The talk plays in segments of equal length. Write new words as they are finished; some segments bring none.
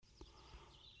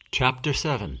Chapter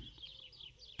 7.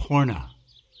 Purna,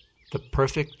 the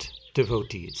Perfect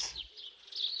Devotees.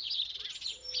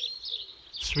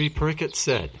 Sri Pariksit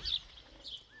said,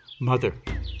 "Mother,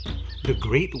 the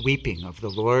great weeping of the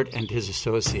Lord and his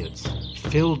associates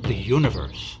filled the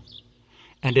universe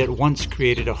and at once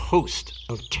created a host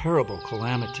of terrible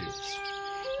calamities,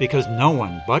 because no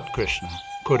one but Krishna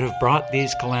could have brought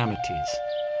these calamities.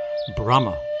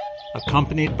 Brahma,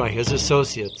 accompanied by his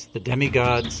associates, the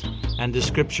demigods, and the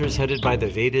scriptures headed by the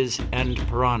Vedas and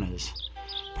Puranas,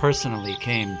 personally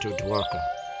came to Dwarka.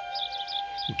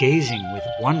 Gazing with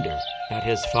wonder at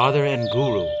his father and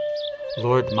guru,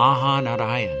 Lord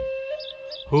Mahanarayan,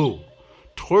 who,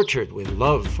 tortured with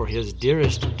love for his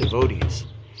dearest devotees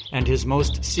and his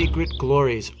most secret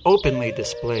glories openly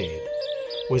displayed,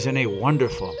 was in a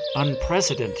wonderful,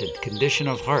 unprecedented condition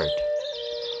of heart,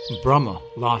 Brahma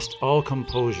lost all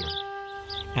composure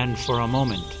and for a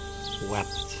moment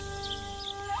wept.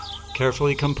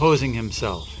 Carefully composing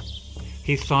himself,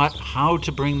 he thought how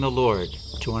to bring the Lord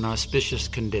to an auspicious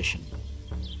condition.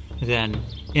 Then,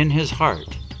 in his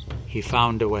heart, he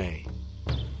found a way.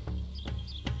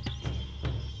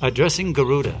 Addressing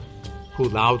Garuda, who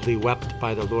loudly wept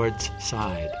by the Lord's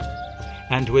side,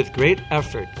 and with great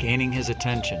effort gaining his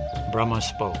attention, Brahma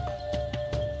spoke.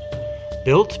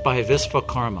 Built by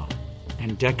Vishvakarma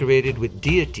and decorated with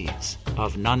deities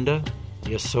of Nanda,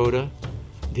 Yasoda,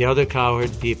 the other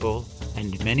cowherd people,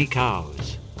 and many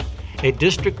cows, a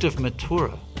district of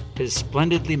Mathura is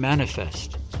splendidly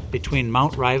manifest between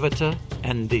Mount Raivata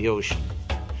and the ocean.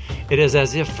 It is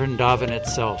as if Vrindavan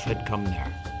itself had come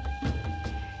there.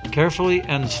 Carefully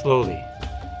and slowly,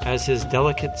 as his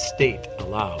delicate state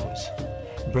allows,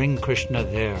 bring Krishna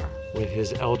there with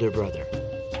his elder brother.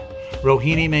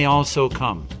 Rohini may also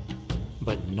come,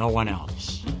 but no one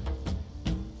else."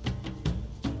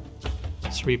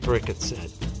 Sri Pariksit said,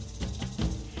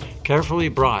 carefully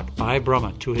brought by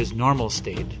Brahma to his normal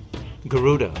state,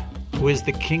 Garuda, who is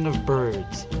the king of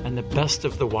birds and the best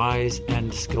of the wise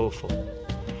and skillful,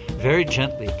 very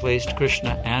gently placed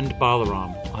Krishna and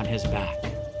Balaram on his back.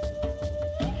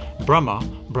 Brahma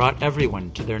brought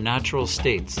everyone to their natural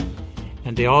states,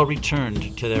 and they all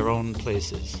returned to their own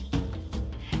places.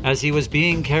 As he was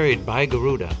being carried by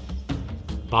Garuda,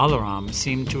 Balaram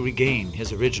seemed to regain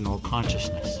his original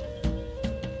consciousness.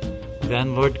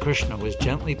 Then Lord Krishna was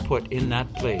gently put in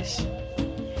that place.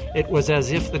 It was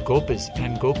as if the gopas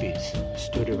and gopis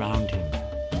stood around him.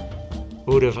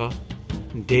 Uddhava,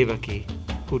 Devaki,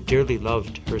 who dearly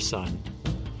loved her son,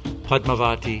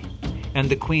 Padmavati, and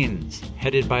the queens,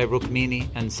 headed by Rukmini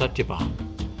and Satyabhama,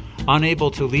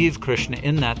 unable to leave Krishna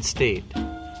in that state,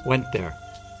 went there.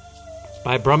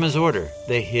 By Brahma's order,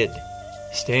 they hid,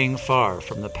 staying far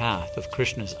from the path of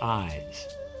Krishna's eyes.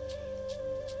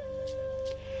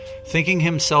 Thinking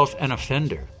himself an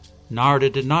offender, Narada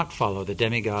did not follow the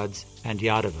demigods and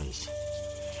Yadavas.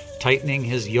 Tightening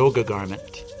his yoga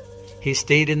garment, he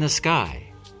stayed in the sky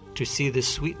to see the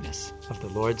sweetness of the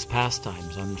Lord's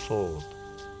pastimes unfold.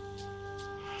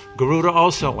 Garuda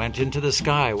also went into the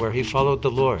sky where he followed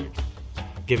the Lord,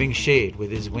 giving shade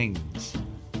with his wings.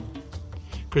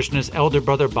 Krishna's elder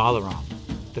brother Balaram,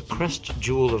 the crest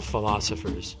jewel of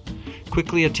philosophers,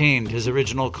 quickly attained his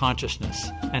original consciousness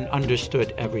and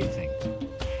understood everything.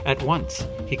 At once,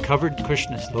 he covered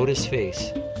Krishna's lotus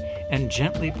face and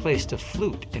gently placed a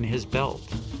flute in his belt,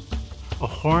 a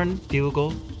horn,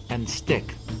 bugle, and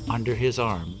stick under his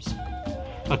arms,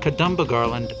 a kadamba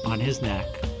garland on his neck,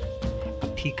 a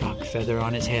peacock feather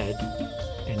on his head,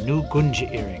 and new gunja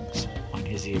earrings on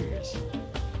his ears.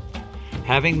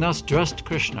 Having thus dressed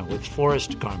Krishna with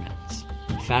forest garments,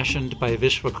 fashioned by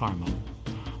Vishvakarma,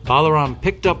 Balaram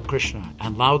picked up Krishna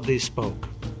and loudly spoke.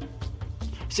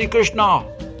 "See Krishna!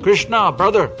 Krishna,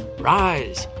 brother!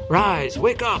 Rise! Rise!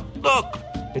 Wake up! Look!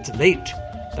 It's late.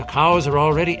 The cows are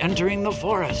already entering the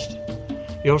forest.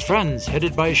 Your friends,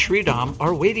 headed by Sridham,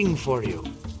 are waiting for you.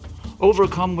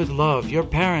 Overcome with love, your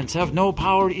parents have no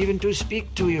power even to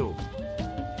speak to you.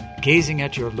 Gazing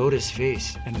at your lotus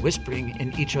face and whispering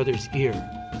in each other's ear,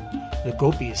 the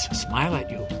gopis smile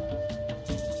at you."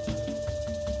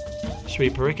 Sri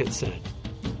Pariksit said,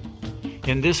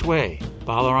 in this way,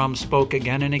 Balaram spoke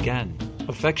again and again,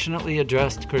 affectionately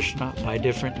addressed Krishna by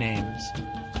different names,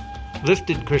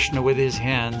 lifted Krishna with his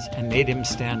hands and made him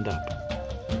stand up.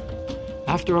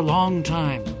 After a long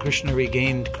time, Krishna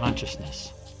regained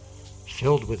consciousness,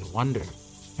 filled with wonder,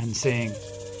 and saying,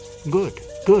 "Good,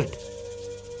 good."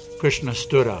 Krishna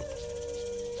stood up,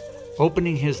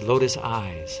 opening his lotus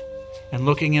eyes, and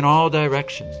looking in all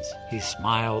directions, he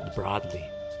smiled broadly.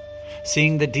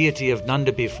 Seeing the deity of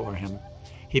Nanda before him,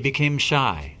 he became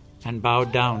shy and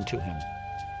bowed down to him.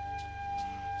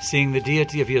 Seeing the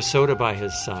deity of Yasoda by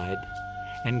his side,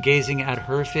 and gazing at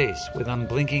her face with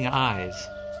unblinking eyes,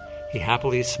 he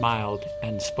happily smiled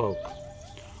and spoke.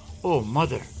 "Oh,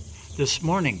 Mother, this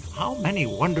morning how many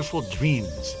wonderful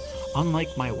dreams,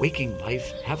 unlike my waking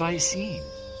life, have I seen.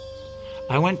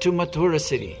 I went to Mathura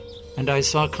city, and I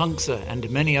saw Kamsa and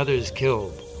many others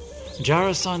killed,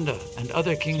 Jarasandha and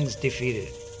other kings defeated,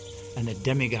 and the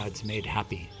demigods made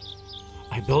happy.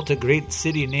 I built a great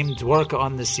city named Dwarka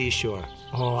on the seashore.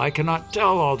 Oh, I cannot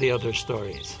tell all the other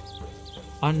stories.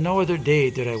 On no other day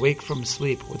did I wake from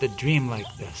sleep with a dream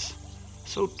like this,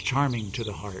 so charming to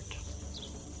the heart.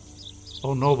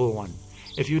 O noble one,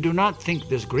 if you do not think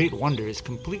this great wonder is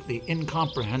completely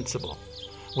incomprehensible,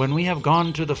 when we have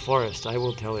gone to the forest, I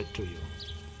will tell it to you."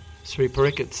 Sri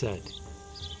Parikshit said.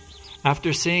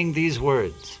 After saying these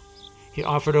words, he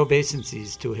offered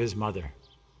obeisances to his mother.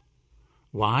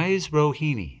 Wise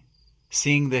Rohini,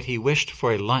 seeing that he wished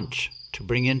for a lunch to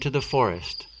bring into the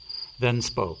forest, then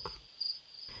spoke.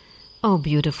 "O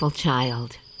beautiful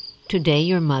child, today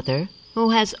your mother,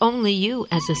 who has only you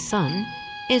as a son,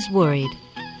 is worried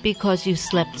because you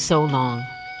slept so long.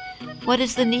 What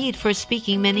is the need for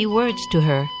speaking many words to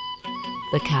her?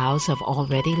 The cows have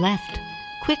already left.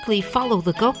 Quickly follow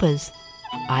the gopas.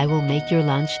 I will make your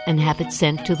lunch and have it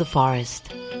sent to the forest."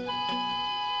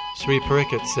 Sri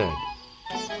Parikshit said.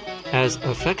 As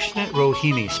affectionate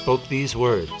Rohini spoke these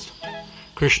words,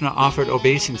 Krishna offered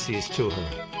obeisances to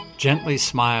her, gently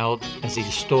smiled as he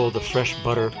stole the fresh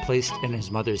butter placed in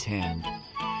his mother's hand,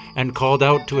 and called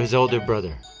out to his elder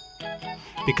brother.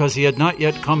 Because he had not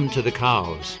yet come to the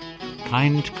cows,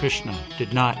 kind Krishna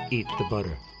did not eat the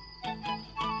butter.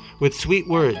 With sweet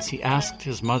words he asked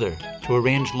his mother to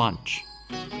arrange lunch.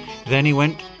 Then he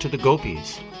went to the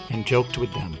gopis and joked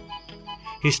with them.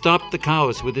 He stopped the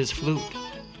cows with his flute,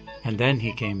 and then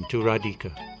he came to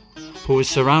Radhika, who was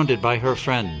surrounded by her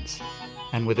friends,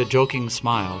 and with a joking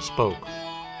smile spoke.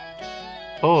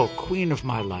 "O queen of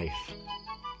my life,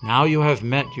 now you have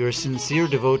met your sincere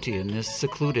devotee in this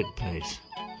secluded place.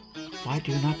 Why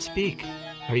do you not speak?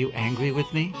 Are you angry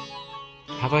with me?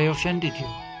 Have I offended you?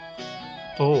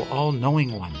 O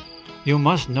all-knowing one, you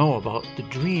must know about the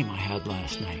dream I had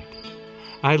last night.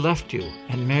 I left you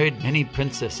and married many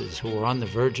princesses who were on the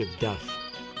verge of death.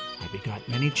 I begot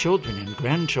many children and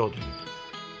grandchildren.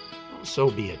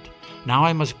 So be it. Now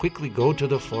I must quickly go to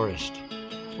the forest.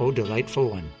 O delightful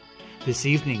one, this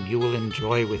evening you will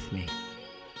enjoy with me."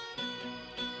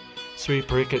 Sri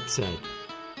Parikshit said.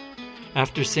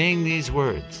 After saying these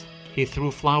words, he threw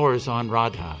flowers on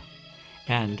Radha,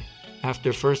 and,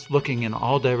 after first looking in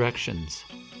all directions,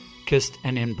 kissed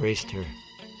and embraced her.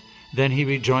 Then he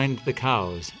rejoined the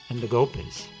cows and the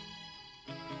gopas.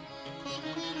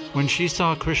 When she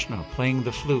saw Krishna playing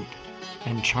the flute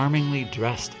and charmingly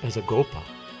dressed as a gopa,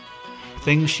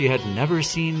 things she had never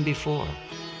seen before,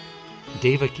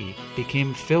 Devaki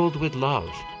became filled with love,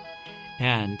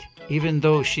 and, even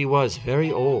though she was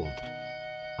very old,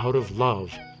 out of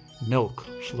love, milk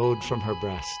flowed from her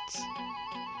breasts.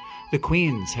 The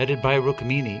queens, headed by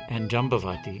Rukmini and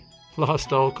Jambavati,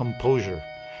 lost all composure,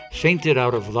 fainted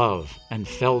out of love, and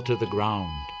fell to the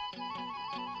ground.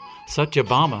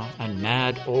 Satyabhama and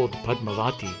mad old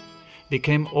Padmavati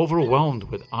became overwhelmed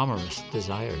with amorous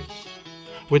desires.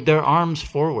 With their arms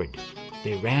forward,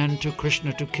 they ran to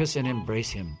Krishna to kiss and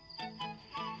embrace him.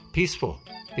 Peaceful,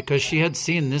 because she had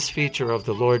seen this feature of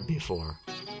the Lord before,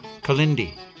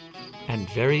 Kalindi and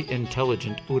very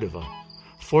intelligent Uddhava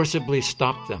forcibly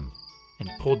stopped them and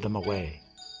pulled them away.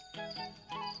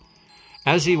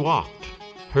 As he walked,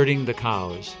 herding the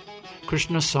cows,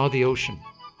 Krishna saw the ocean.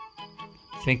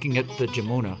 Thinking it the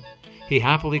Jamuna, he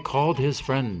happily called his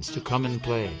friends to come and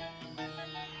play.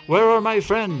 "Where are my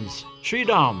friends?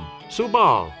 Sridham,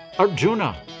 Subal,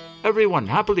 Arjuna, everyone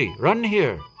happily run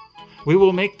here. We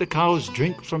will make the cows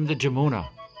drink from the Jamuna,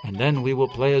 and then we will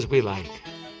play as we like.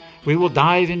 We will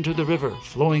dive into the river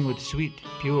flowing with sweet,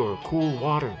 pure, cool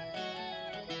water."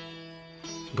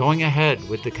 Going ahead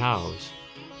with the cows,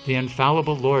 the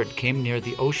infallible Lord came near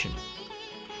the ocean,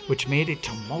 which made a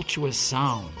tumultuous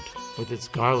sound with its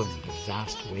garland of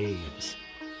vast waves.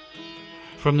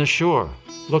 From the shore,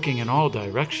 looking in all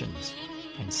directions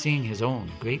and seeing his own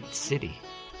great city,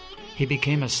 he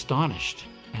became astonished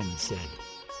and said,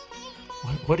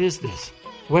 What is this?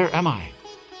 Where am I?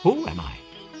 Who am I?"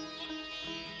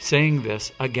 Saying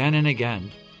this again and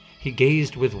again, he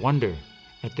gazed with wonder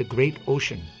at the great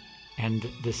ocean and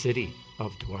the city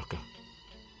of Dwarka.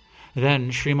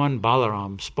 Then Sriman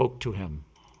Balaram spoke to him.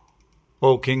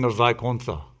 "O King of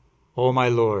Vaikuntha, O my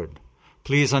Lord,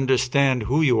 please understand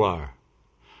who you are.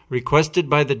 Requested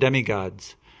by the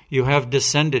demigods, you have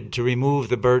descended to remove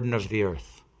the burden of the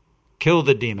earth. Kill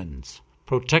the demons.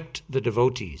 Protect the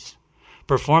devotees.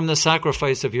 Perform the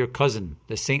sacrifice of your cousin,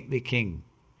 the saintly king.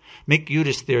 Make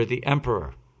Yudhisthira the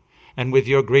emperor, and with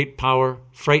your great power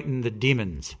frighten the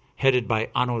demons headed by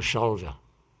Anushalva.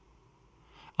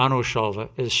 Anushalva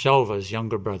is Shalva's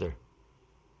younger brother.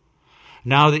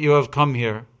 Now that you have come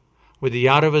here, with the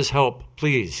Yadavas' help,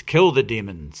 please kill the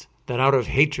demons that out of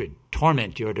hatred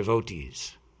torment your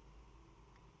devotees.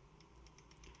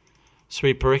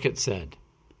 Sri Parikshit said,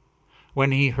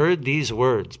 when he heard these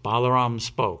words Balaram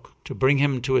spoke to bring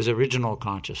him to his original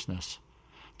consciousness,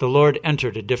 the Lord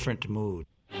entered a different mood.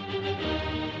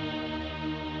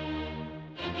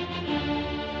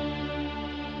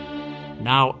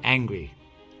 Now angry,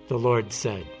 the Lord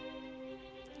said,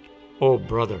 "O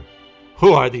brother,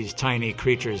 who are these tiny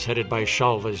creatures headed by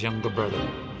Shalva's younger brother?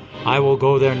 I will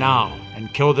go there now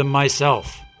and kill them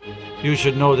myself. You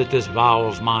should know that this vow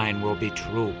of mine will be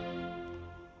true."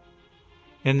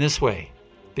 In this way,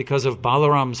 because of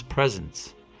Balaram's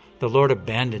presence, the Lord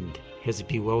abandoned his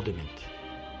bewilderment.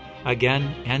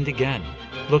 Again and again,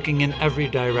 looking in every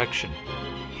direction,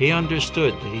 he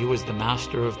understood that he was the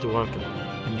master of Dwarka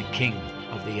and the king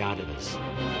of the Yadavas.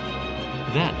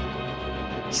 Then,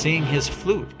 seeing his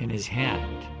flute in his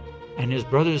hand and his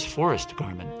brother's forest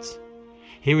garments,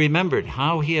 he remembered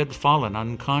how he had fallen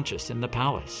unconscious in the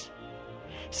palace.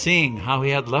 Seeing how he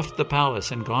had left the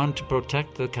palace and gone to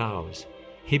protect the cows,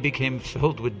 he became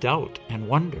filled with doubt and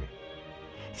wonder.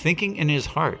 Thinking in his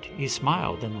heart, he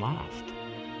smiled and laughed.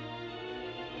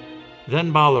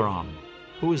 Then Balaram,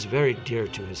 who was very dear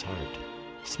to his heart,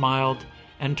 smiled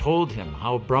and told him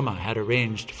how Brahma had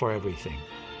arranged for everything.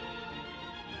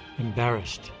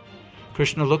 Embarrassed,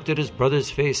 Krishna looked at his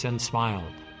brother's face and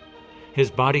smiled.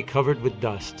 His body covered with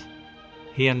dust,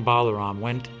 he and Balaram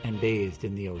went and bathed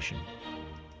in the ocean.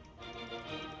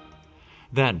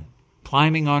 Then,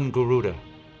 climbing on Garuda,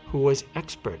 who was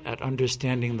expert at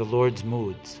understanding the Lord's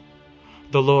moods,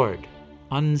 the Lord,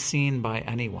 unseen by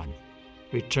anyone,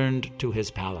 returned to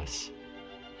his palace.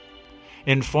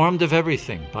 Informed of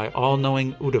everything by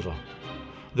all-knowing Uddhava,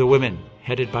 the women,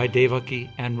 headed by Devaki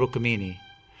and Rukmini,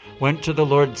 went to the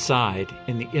Lord's side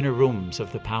in the inner rooms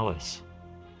of the palace.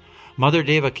 Mother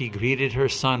Devaki greeted her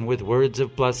son with words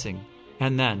of blessing,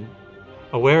 and then,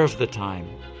 aware of the time,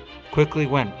 quickly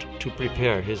went to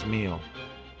prepare his meal.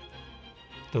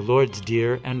 The Lord's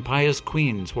dear and pious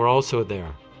queens were also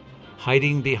there,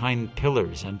 hiding behind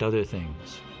pillars and other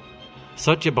things.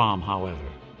 Satyabhama, however,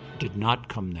 did not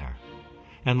come there,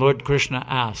 and Lord Krishna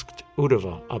asked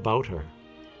Uddhava about her.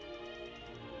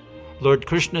 Lord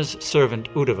Krishna's servant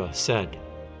Uddhava said,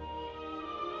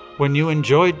 "When you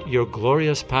enjoyed your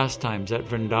glorious pastimes at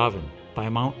Vrindavan by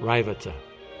Mount Raivata,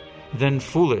 then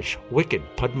foolish, wicked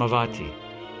Padmavati,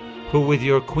 who with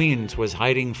your queens was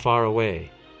hiding far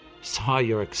away, saw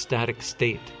your ecstatic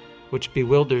state, which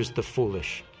bewilders the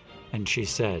foolish, and she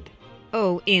said,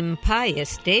 'O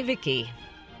impious Devaki!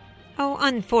 O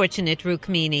unfortunate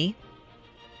Rukmini!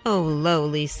 O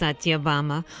lowly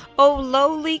Satyabhama! O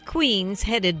lowly queens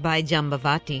headed by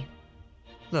Jambavati!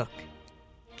 Look,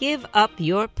 give up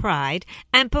your pride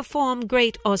and perform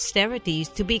great austerities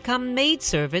to become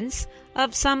maidservants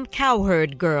of some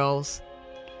cowherd girls.'"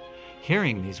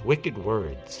 Hearing these wicked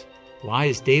words,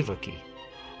 wise Devaki,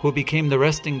 who became the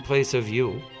resting place of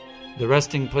you, the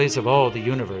resting place of all the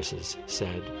universes,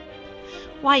 said,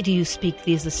 "Why do you speak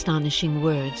these astonishing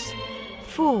words?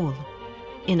 Fool!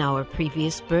 In our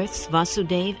previous births,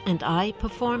 Vasudeva and I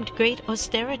performed great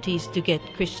austerities to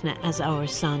get Krishna as our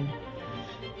son.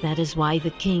 That is why the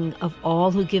king of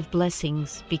all who give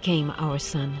blessings became our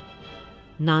son.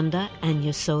 Nanda and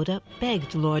Yasoda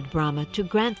begged Lord Brahma to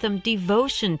grant them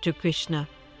devotion to Krishna.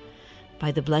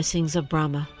 By the blessings of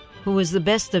Brahma, who was the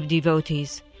best of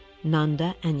devotees,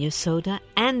 Nanda and Yasoda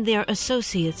and their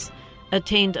associates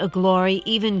attained a glory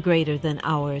even greater than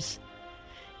ours.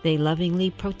 They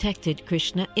lovingly protected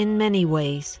Krishna in many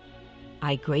ways.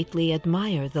 I greatly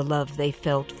admire the love they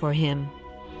felt for him."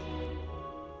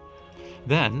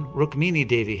 Then Rukmini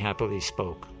Devi happily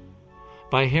spoke.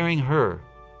 By hearing her,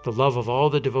 the love of all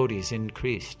the devotees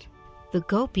increased. The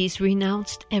gopis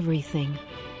renounced everything,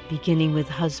 beginning with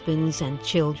husbands and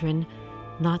children,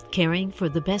 not caring for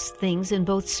the best things in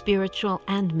both spiritual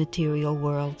and material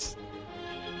worlds.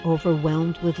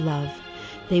 Overwhelmed with love,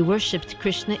 they worshipped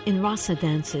Krishna in rasa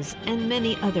dances and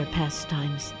many other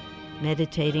pastimes,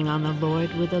 meditating on the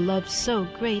Lord with a love so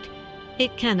great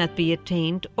it cannot be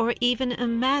attained or even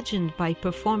imagined by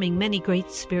performing many great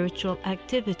spiritual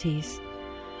activities.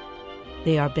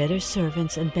 They are better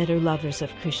servants and better lovers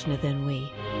of Krishna than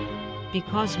we,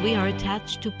 because we are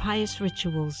attached to pious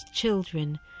rituals,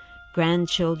 children,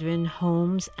 grandchildren,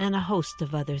 homes, and a host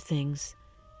of other things.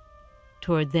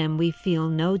 Toward them we feel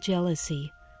no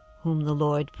jealousy, whom the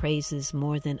Lord praises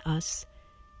more than us,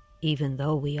 even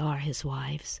though we are his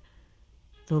wives.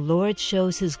 The Lord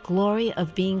shows his glory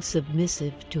of being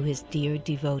submissive to his dear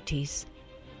devotees."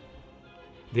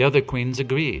 The other queens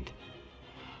agreed.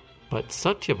 But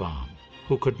Satyabhama,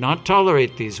 who could not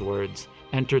tolerate these words,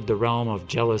 entered the realm of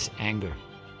jealous anger.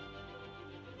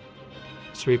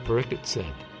 Sri Parikshit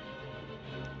said,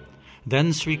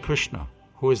 "Then Sri Krishna,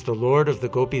 who is the Lord of the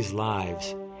gopis'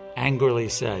 lives, angrily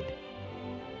said,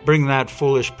 'Bring that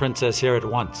foolish princess here at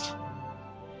once.'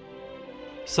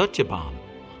 Satyabhama,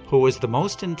 who was the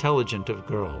most intelligent of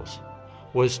girls,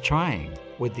 was trying,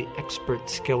 with the expert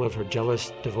skill of her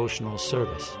jealous devotional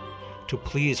service, to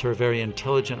please her very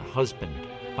intelligent husband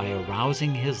by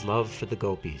arousing his love for the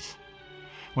gopis.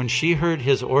 When she heard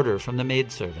his order from the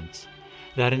maidservants,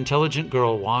 that intelligent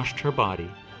girl washed her body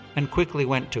and quickly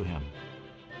went to him.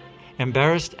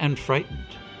 Embarrassed and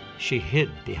frightened, she hid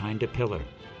behind a pillar.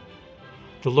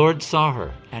 The Lord saw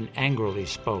her and angrily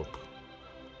spoke.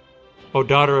 "O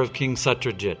daughter of King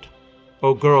Satyajit,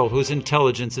 O girl whose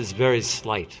intelligence is very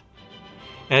slight,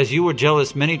 as you were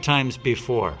jealous many times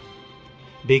before,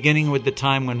 beginning with the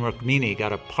time when Rukmini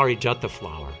got a parijata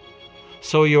flower,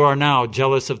 so you are now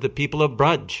jealous of the people of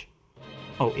Braj.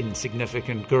 O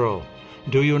insignificant girl,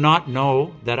 do you not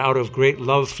know that out of great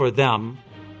love for them,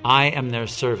 I am their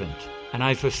servant, and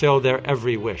I fulfill their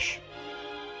every wish?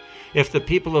 If the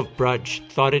people of Braj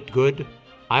thought it good,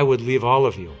 I would leave all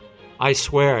of you. I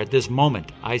swear at this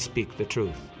moment I speak the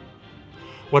truth.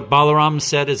 What Balaram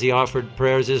said as he offered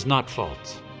prayers is not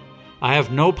false. I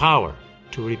have no power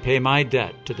to repay my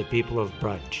debt to the people of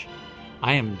Braj.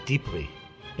 I am deeply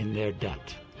in their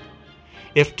debt.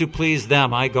 If to please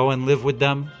them I go and live with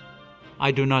them,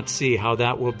 I do not see how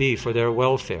that will be for their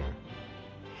welfare.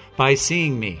 By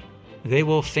seeing me, they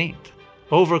will faint,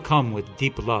 overcome with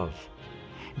deep love.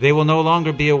 They will no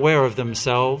longer be aware of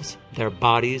themselves, their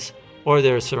bodies, or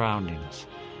their surroundings.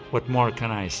 What more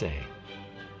can I say?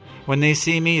 When they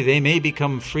see me, they may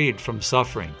become freed from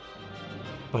suffering,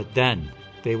 but then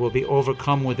they will be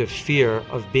overcome with a fear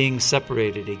of being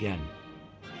separated again.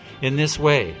 In this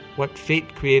way, what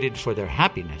fate created for their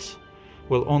happiness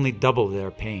will only double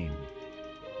their pain.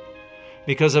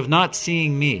 Because of not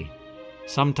seeing me,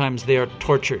 sometimes they are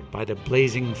tortured by the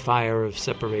blazing fire of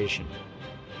separation,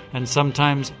 and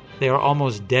sometimes they are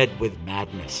almost dead with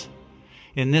madness.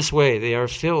 In this way, they are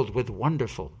filled with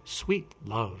wonderful, sweet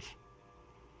love.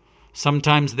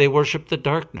 Sometimes they worship the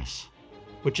darkness,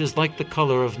 which is like the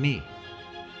color of me.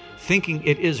 Thinking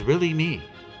it is really me,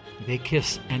 they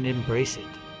kiss and embrace it.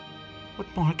 What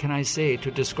more can I say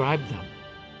to describe them?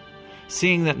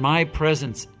 Seeing that my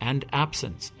presence and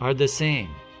absence are the same,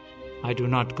 I do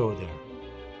not go there.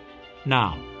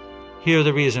 Now, hear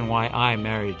the reason why I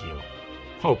married you.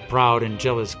 O proud and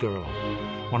jealous girl,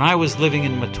 when I was living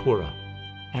in Mathura,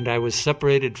 and I was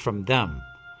separated from them,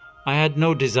 I had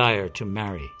no desire to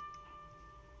marry.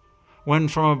 When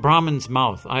from a Brahmin's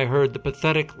mouth I heard the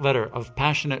pathetic letter of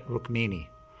passionate Rukmini,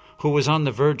 who was on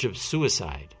the verge of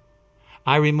suicide,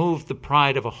 I removed the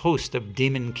pride of a host of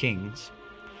demon kings,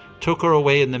 took her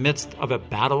away in the midst of a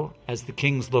battle as the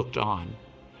kings looked on,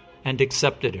 and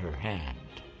accepted her hand.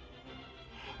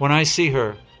 When I see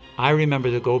her, I remember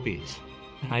the gopis,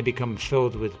 and I become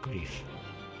filled with grief.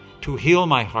 To heal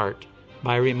my heart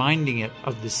by reminding it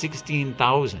of the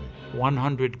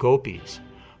 16,100 gopis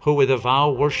who with a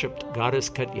vow worshipped goddess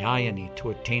Katyayani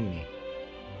to attain me,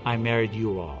 I married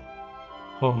you all.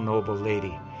 O noble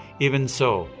lady, even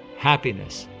so,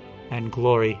 happiness and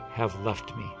glory have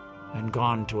left me and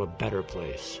gone to a better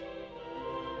place.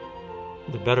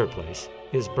 The better place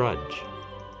is Braj.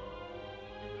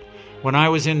 When I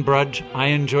was in Braj, I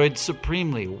enjoyed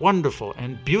supremely wonderful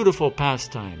and beautiful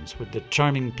pastimes with the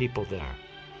charming people there.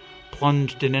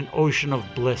 Plunged in an ocean of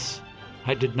bliss,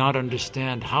 I did not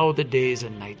understand how the days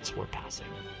and nights were passing.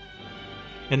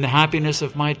 In the happiness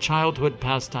of my childhood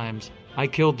pastimes, I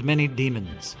killed many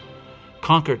demons,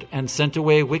 conquered and sent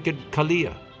away wicked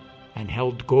Kaliya, and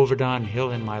held Govardhan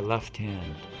Hill in my left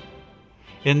hand.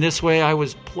 In this way I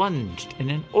was plunged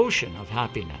in an ocean of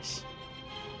happiness.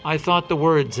 I thought the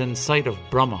words and sight of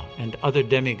Brahma and other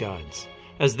demigods,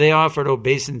 as they offered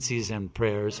obeisances and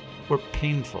prayers, were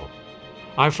painful.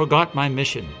 I forgot my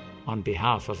mission on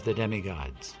behalf of the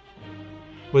demigods.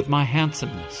 With my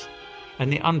handsomeness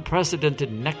and the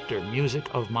unprecedented nectar music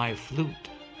of my flute,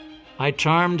 I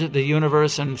charmed the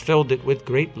universe and filled it with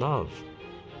great love.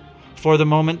 For the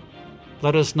moment,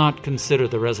 let us not consider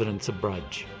the residents of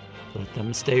Braj. Let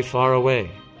them stay far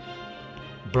away.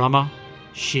 Brahma,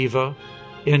 Shiva,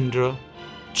 Indra,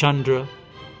 Chandra,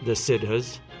 the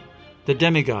Siddhas, the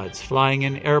demigods flying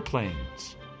in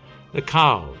airplanes, the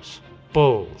cows,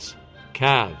 bulls,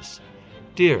 calves,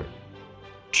 deer,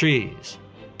 trees,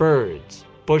 birds,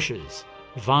 bushes,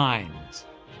 vines,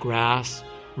 grass,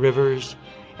 rivers,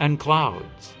 and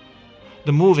clouds,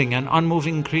 the moving and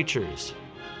unmoving creatures,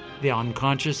 the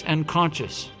unconscious and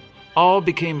conscious, all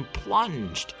became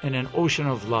plunged in an ocean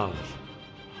of love.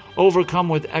 Overcome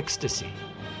with ecstasy,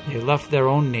 they left their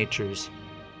own natures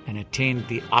and attained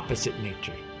the opposite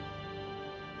nature.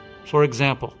 For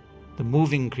example, the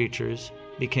moving creatures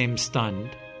became stunned,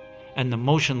 and the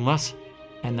motionless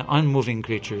and the unmoving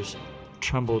creatures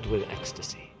trembled with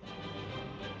ecstasy.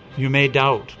 You may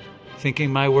doubt,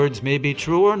 thinking my words may be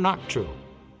true or not true.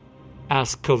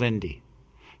 Ask Kalindi.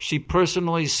 She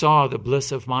personally saw the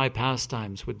bliss of my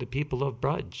pastimes with the people of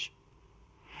Braj.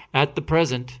 At the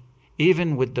present,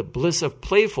 even with the bliss of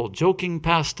playful, joking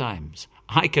pastimes,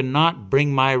 I cannot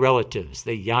bring my relatives,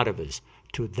 the Yadavas,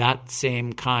 to that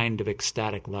same kind of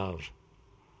ecstatic love.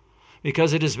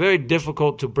 Because it is very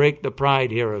difficult to break the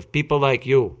pride here of people like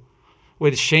you.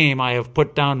 With shame I have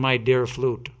put down my dear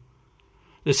flute.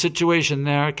 The situation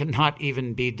there cannot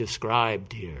even be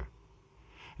described here.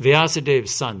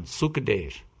 Vyasadev's son,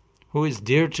 Sukadev, who is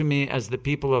dear to me as the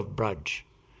people of Braj,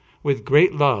 with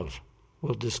great love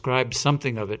will describe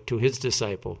something of it to his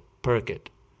disciple, Parikshit,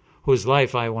 whose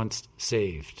life I once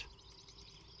saved.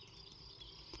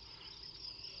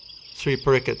 Sri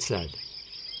Parikshit said,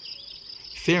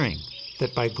 fearing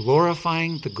that by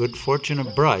glorifying the good fortune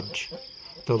of Braj,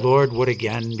 the Lord would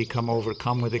again become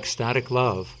overcome with ecstatic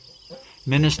love,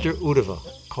 Minister Uddhava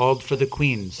called for the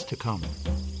queens to come.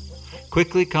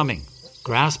 Quickly coming,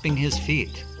 grasping his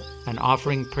feet, and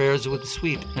offering prayers with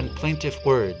sweet and plaintive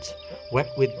words, wet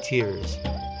with tears,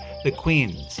 the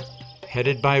queens,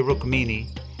 headed by Rukmini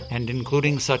and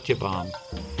including Satyabhama,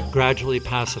 gradually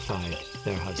pacified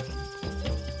their husband.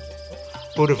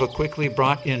 Uddhava quickly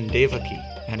brought in Devaki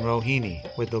and Rohini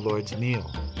with the Lord's meal.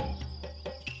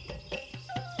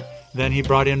 Then he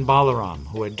brought in Balaram,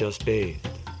 who had just bathed.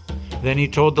 Then he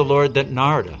told the Lord that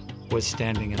Narada was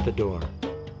standing at the door.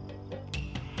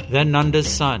 Then Nanda's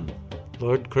son,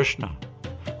 Lord Krishna,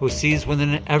 who sees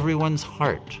within everyone's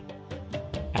heart,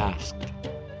 asked,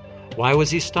 why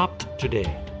was he stopped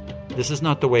today? This is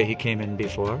not the way he came in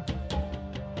before.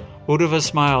 Uddhava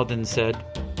smiled and said,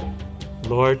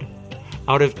 Lord,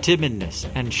 out of timidness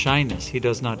and shyness he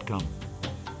does not come.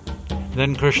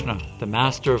 Then Krishna, the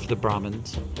master of the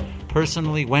Brahmins,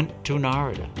 personally went to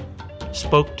Narada,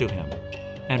 spoke to him,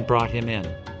 and brought him in.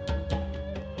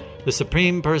 The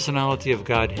Supreme Personality of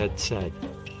Godhead said,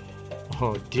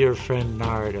 O dear friend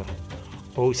Narada,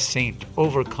 O saint,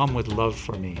 overcome with love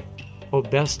for me, O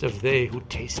best of they who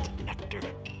taste nectar,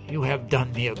 you have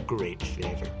done me a great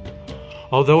favor.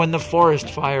 Although in the forest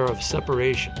fire of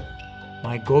separation,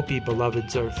 my gopi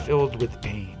beloveds are filled with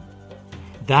pain.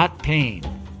 That pain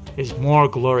is more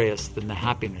glorious than the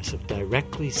happiness of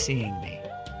directly seeing me.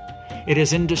 It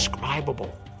is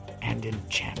indescribable and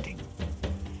enchanting.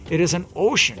 It is an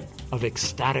ocean of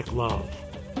ecstatic love.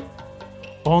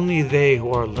 Only they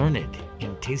who are learned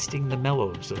in tasting the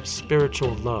mellows of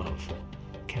spiritual love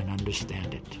can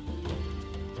understand it.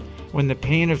 When the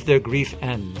pain of their grief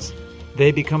ends,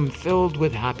 they become filled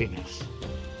with happiness,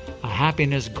 a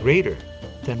happiness greater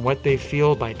than what they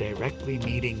feel by directly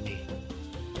meeting me.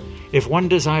 If one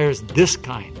desires this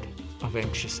kind of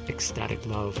anxious, ecstatic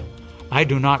love, I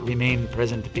do not remain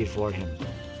present before him.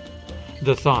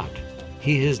 The thought,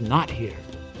 he is not here,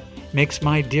 makes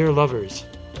my dear lovers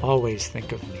always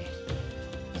think of me.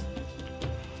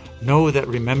 Know that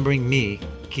remembering me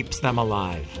keeps them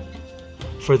alive.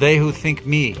 For they who think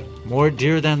me more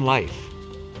dear than life,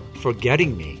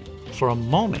 forgetting me for a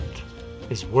moment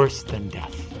is worse than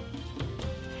death.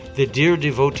 The dear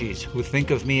devotees who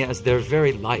think of me as their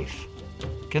very life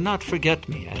cannot forget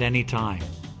me at any time.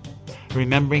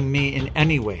 Remembering me in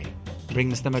any way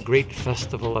brings them a great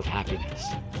festival of happiness.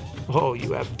 Oh,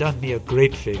 you have done me a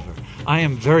great favor. I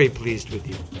am very pleased with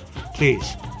you.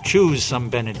 Please, choose some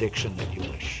benediction that you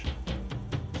wish.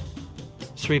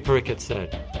 Sri Parikshit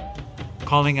said,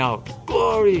 calling out,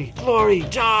 Glory, glory,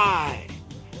 Jai!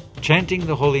 Chanting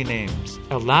the holy names,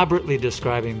 elaborately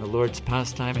describing the Lord's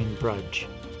pastime in Braj,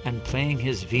 and playing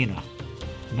his veena,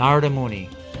 Narada Muni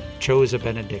chose a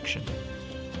benediction.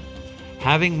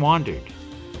 Having wandered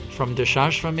from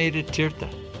Dashashvamedha Tirtha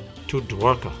to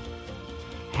Dwarka,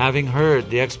 having heard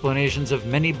the explanations of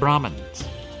many Brahmins,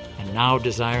 and now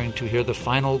desiring to hear the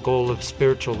final goal of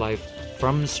spiritual life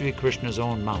from Sri Krishna's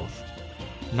own mouth,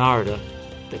 Narada,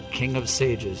 the king of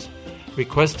sages,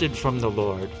 requested from the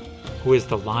Lord, who is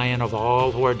the lion of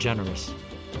all who are generous,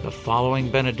 the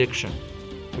following benediction,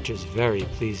 which is very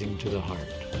pleasing to the heart.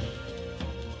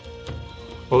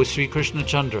 O Sri Krishna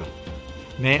Chandra,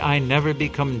 may I never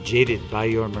become jaded by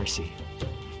your mercy.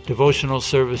 Devotional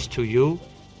service to you,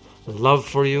 love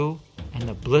for you, and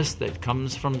the bliss that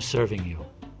comes from serving you.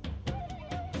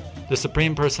 The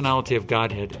Supreme Personality of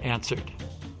Godhead answered,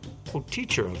 O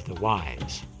teacher of the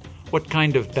wise, what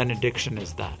kind of benediction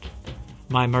is that?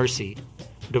 My mercy,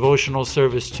 devotional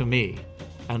service to me,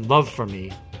 and love for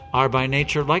me are by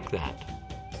nature like that.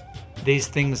 These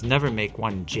things never make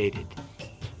one jaded.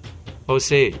 O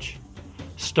sage,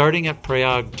 starting at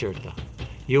Prayag Tirtha,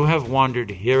 you have wandered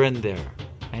here and there,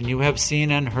 and you have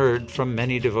seen and heard from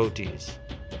many devotees.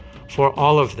 For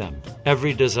all of them,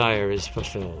 every desire is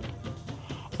fulfilled.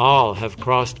 All have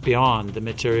crossed beyond the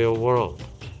material world.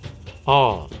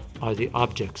 All are the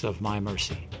objects of my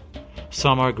mercy.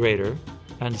 Some are greater,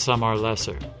 and some are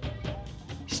lesser.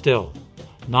 Still,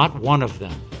 not one of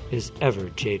them is ever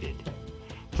jaded.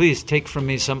 Please take from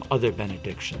me some other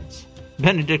benedictions.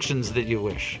 Benedictions that you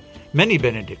wish. Many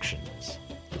benedictions.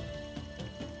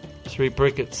 Sri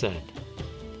Parikshit said,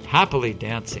 happily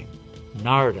dancing,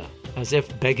 Narada, as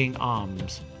if begging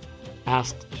alms,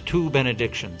 asked 2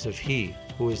 benedictions of he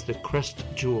who is the crest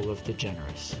jewel of the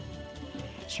generous.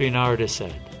 Sri Narada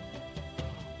said,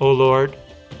 O Lord,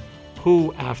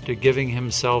 who after giving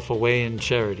himself away in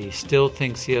charity still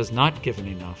thinks he has not given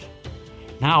enough,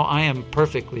 now I am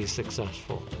perfectly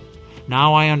successful.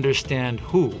 Now I understand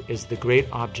who is the great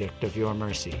object of your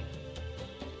mercy.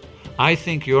 I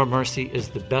think your mercy is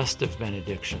the best of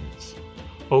benedictions.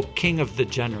 O King of the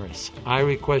generous, I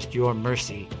request your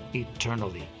mercy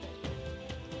eternally.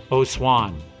 O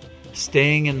Swan,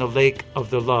 staying in the lake of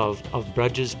the love of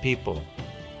Braja's people,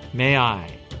 may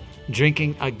I,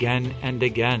 drinking again and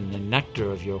again the nectar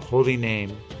of your holy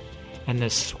name and the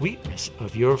sweetness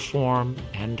of your form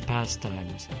and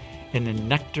pastimes in the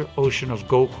nectar ocean of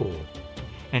Gokul,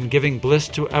 and giving bliss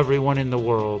to everyone in the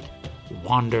world,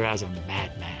 wander as a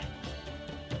madman.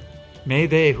 May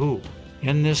they who,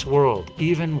 in this world,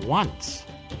 even once,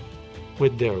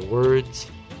 with their words,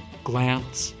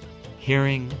 glance,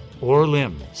 hearing, or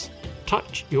limbs,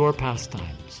 touch your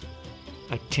pastimes,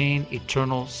 attain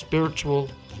eternal spiritual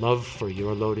love for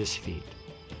your lotus feet,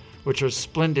 which are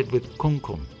splendid with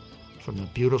kumkum from the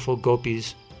beautiful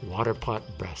gopis' water-pot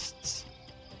breasts.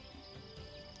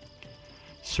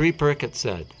 Sri Parikshit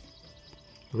said,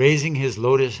 raising his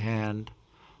lotus hand,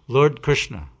 Lord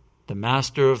Krishna, the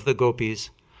master of the gopis,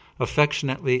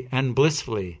 affectionately and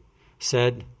blissfully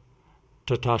said,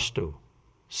 Tathastu,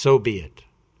 so be it.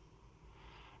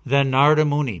 Then Narada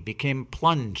Muni became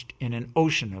plunged in an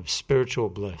ocean of spiritual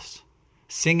bliss.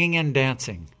 Singing and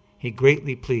dancing, he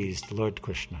greatly pleased Lord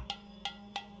Krishna.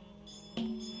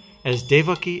 As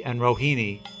Devaki and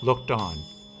Rohini looked on,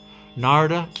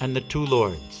 Narada and the 2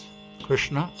 lords,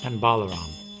 Krishna and Balaram,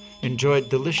 enjoyed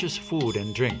delicious food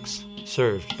and drinks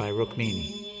served by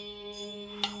Rukmini.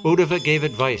 Uddhava gave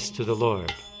advice to the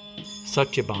Lord.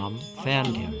 Satyabhama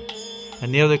fanned him,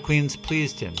 and the other queens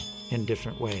pleased him in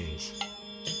different ways.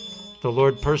 The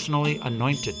Lord personally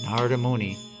anointed Narada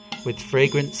Muni with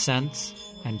fragrant scents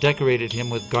and decorated him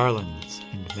with garlands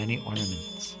and many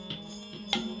ornaments,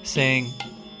 saying,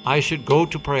 I should go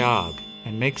to Prayag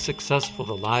and make successful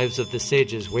the lives of the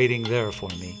sages waiting there for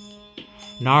me.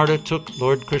 Narada took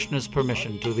Lord Krishna's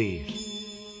permission to leave.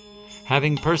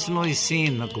 Having personally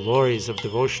seen the glories of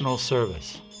devotional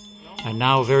service, and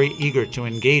now very eager to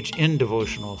engage in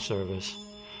devotional service,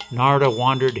 Narada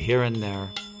wandered here and there,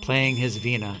 playing his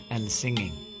veena and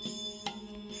singing.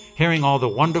 Hearing all the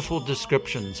wonderful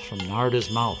descriptions from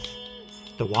Narada's mouth,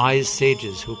 the wise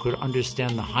sages who could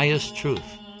understand the highest truth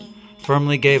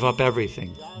firmly gave up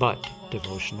everything but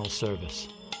devotional service.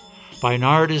 By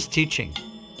Narada's teaching,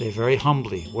 they very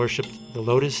humbly worshipped the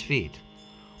lotus feet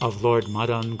of Lord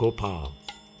Madan Gopal.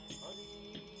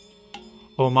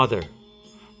 O Mother,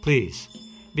 please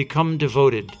become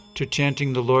devoted to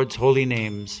chanting the Lord's holy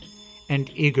names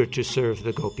and eager to serve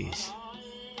the gopis.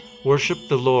 Worship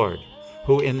the Lord,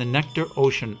 who in the nectar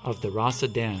ocean of the rasa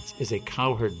dance is a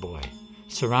cowherd boy,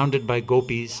 surrounded by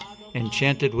gopis,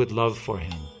 enchanted with love for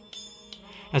him.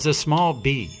 As a small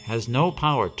bee has no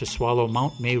power to swallow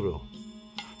Mount Meru,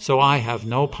 so I have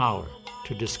no power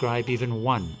to describe even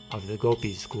one of the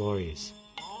gopis' glories.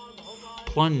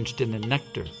 Plunged in the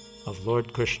nectar of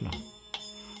Lord Krishna,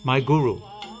 my Guru,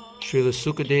 Srila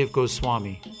Sukadev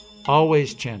Goswami,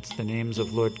 always chants the names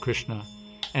of Lord Krishna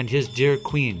and his dear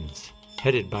queens,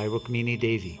 headed by Rukmini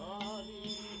Devi.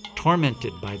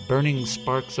 Tormented by burning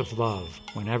sparks of love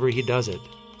whenever he does it,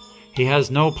 he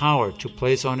has no power to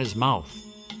place on his mouth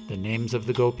the names of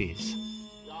the gopis.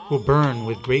 who burn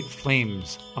with great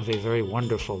flames of a very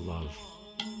wonderful love.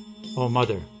 O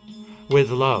Mother, with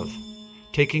love,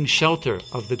 taking shelter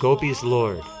of the gopis'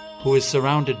 Lord, who is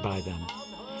surrounded by them,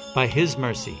 by his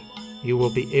mercy, you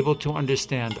will be able to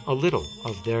understand a little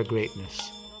of their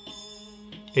greatness.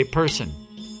 A person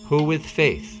who with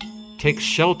faith takes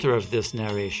shelter of this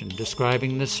narration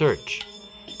describing the search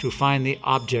to find the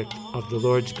object of the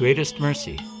Lord's greatest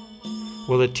mercy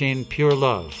will attain pure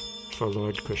love for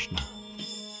Lord Krishna.